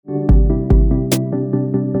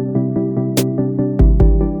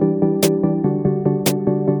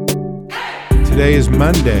Today is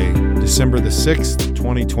Monday, December the 6th,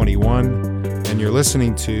 2021, and you're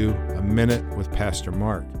listening to A Minute with Pastor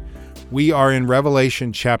Mark. We are in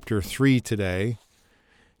Revelation chapter 3 today.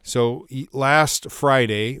 So last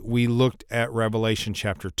Friday, we looked at Revelation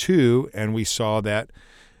chapter 2, and we saw that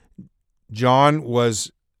John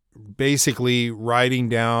was basically writing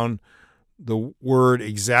down the word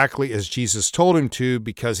exactly as Jesus told him to,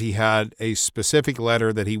 because he had a specific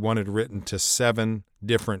letter that he wanted written to 7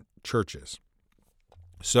 different churches.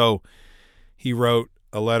 So he wrote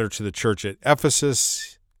a letter to the church at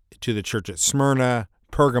Ephesus, to the church at Smyrna,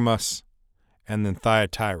 Pergamos, and then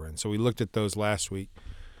Thyatira. And so we looked at those last week.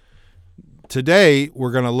 Today,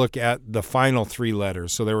 we're going to look at the final 3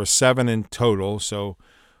 letters. So there were 7 in total. So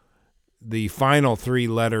the final 3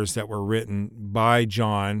 letters that were written by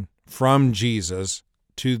John from Jesus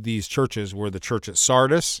to these churches were the church at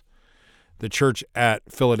Sardis, the church at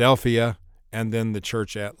Philadelphia, and then the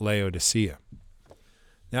church at Laodicea.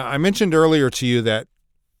 Now, I mentioned earlier to you that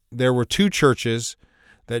there were 2 churches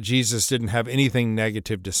that Jesus didn't have anything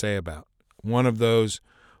negative to say about. One of those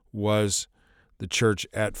was the church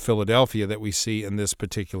at Philadelphia that we see in this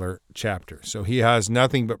particular chapter. So he has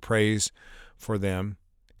nothing but praise for them.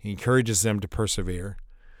 He encourages them to persevere.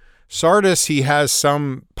 Sardis, he has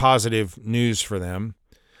some positive news for them,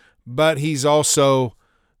 but he's also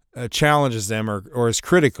challenges them or is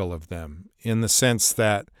critical of them in the sense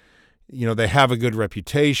that, you know, they have a good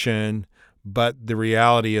reputation, but the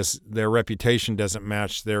reality is their reputation doesn't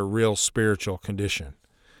match their real spiritual condition.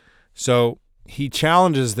 So he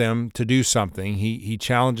challenges them to do something. He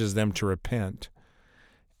challenges them to repent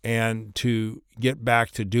and to get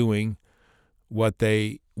back to doing what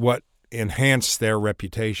enhanced their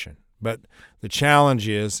reputation. But the challenge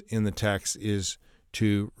is in the text is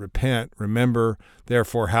to repent. Remember,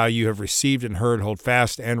 therefore, how you have received and heard, hold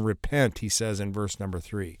fast and repent, he says in verse number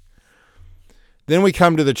 3. Then we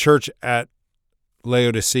come to the church at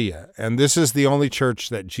Laodicea, and this is the only church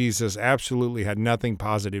that Jesus absolutely had nothing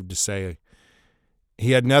positive to say.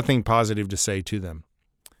 He had nothing positive to say to them.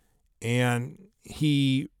 And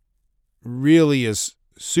he really is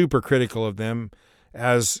super critical of them,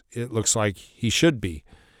 as it looks like he should be.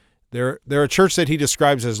 They're a church that he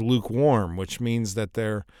describes as lukewarm, which means that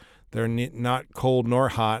they're not cold nor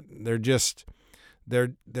hot. They're just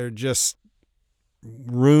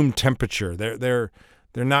room temperature. They're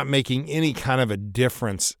not making any kind of a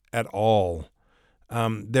difference at all.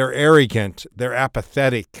 They're arrogant. They're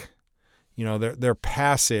apathetic. You know, they're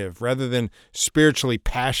passive rather than spiritually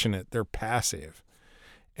passionate. They're passive,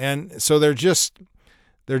 and so they're just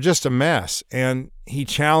a mess. And he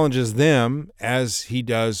challenges them as he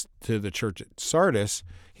does to the church at Sardis.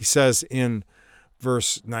 He says in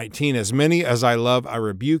verse 19, "As many as I love, I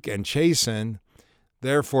rebuke and chasten.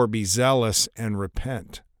 Therefore be zealous and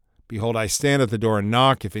repent. Behold, I stand at the door and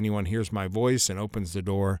knock. If anyone hears my voice and opens the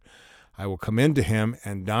door, I will come into him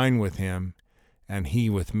and dine with him, and he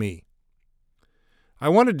with me." I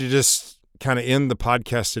wanted to just kind of end the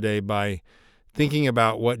podcast today by thinking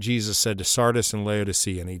about what Jesus said to Sardis and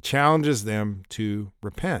Laodicea, and he challenges them to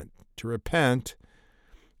repent. To repent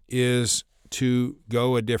is to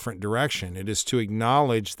go a different direction. It is to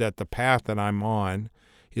acknowledge that the path that I'm on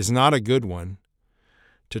is not a good one,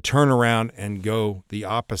 to turn around and go the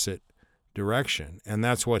opposite direction. And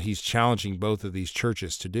that's what he's challenging both of these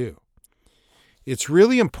churches to do. It's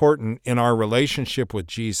really important in our relationship with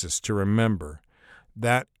Jesus to remember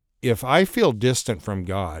that if I feel distant from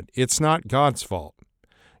God, it's not God's fault.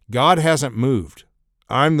 God hasn't moved.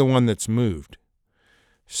 I'm the one that's moved.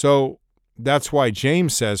 So that's why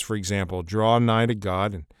James says, for example, draw nigh to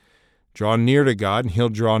God and draw near to God, and he'll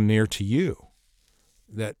draw near to you.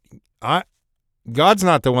 God's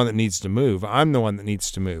not the one that needs to move. I'm the one that needs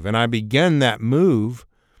to move. And I begin that move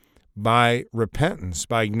by repentance,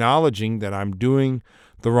 by acknowledging that I'm doing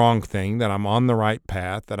the wrong thing, that I'm on the right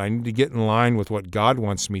path, that I need to get in line with what God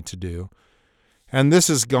wants me to do. And this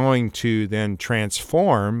is going to then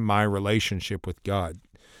transform my relationship with God.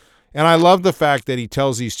 And I love the fact that he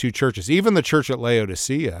tells these 2 churches, even the church at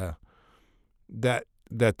Laodicea, that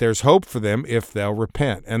there's hope for them if they'll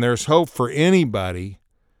repent. And there's hope for anybody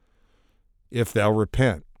if they'll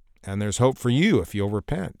repent. And there's hope for you if you'll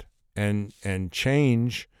repent and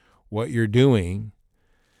change what you're doing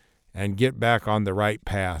and get back on the right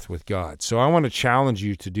path with God. So I want to challenge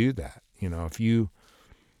you to do that. You know, if you've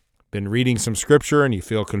been reading some scripture and you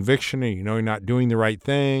feel conviction and you know you're not doing the right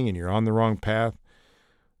thing and you're on the wrong path,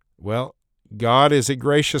 well, God is a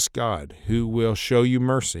gracious God who will show you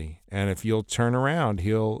mercy. And if you'll turn around,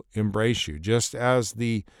 he'll embrace you. Just as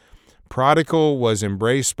the prodigal was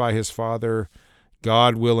embraced by his father,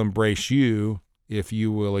 God will embrace you if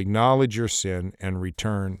you will acknowledge your sin and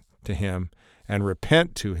return to him and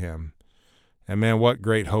repent to him. And man, what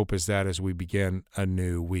great hope is that as we begin a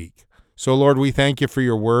new week. So Lord, we thank you for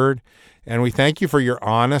your word, and we thank you for your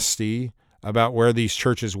honesty about where these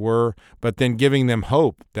churches were, but then giving them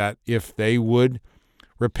hope that if they would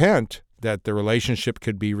repent, that the relationship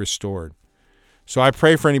could be restored. So I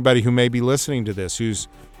pray for anybody who may be listening to this, who's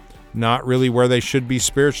not really where they should be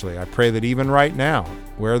spiritually. I pray that even right now,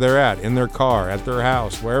 where they're at, in their car, at their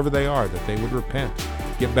house, wherever they are, that they would repent,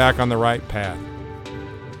 get back on the right path.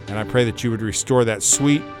 And I pray that you would restore that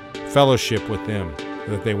sweet fellowship with them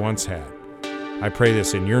that they once had. I pray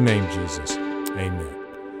this in your name, Jesus. Amen.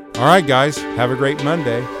 All right, guys, have a great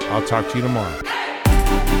Monday. I'll talk to you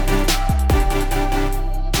tomorrow.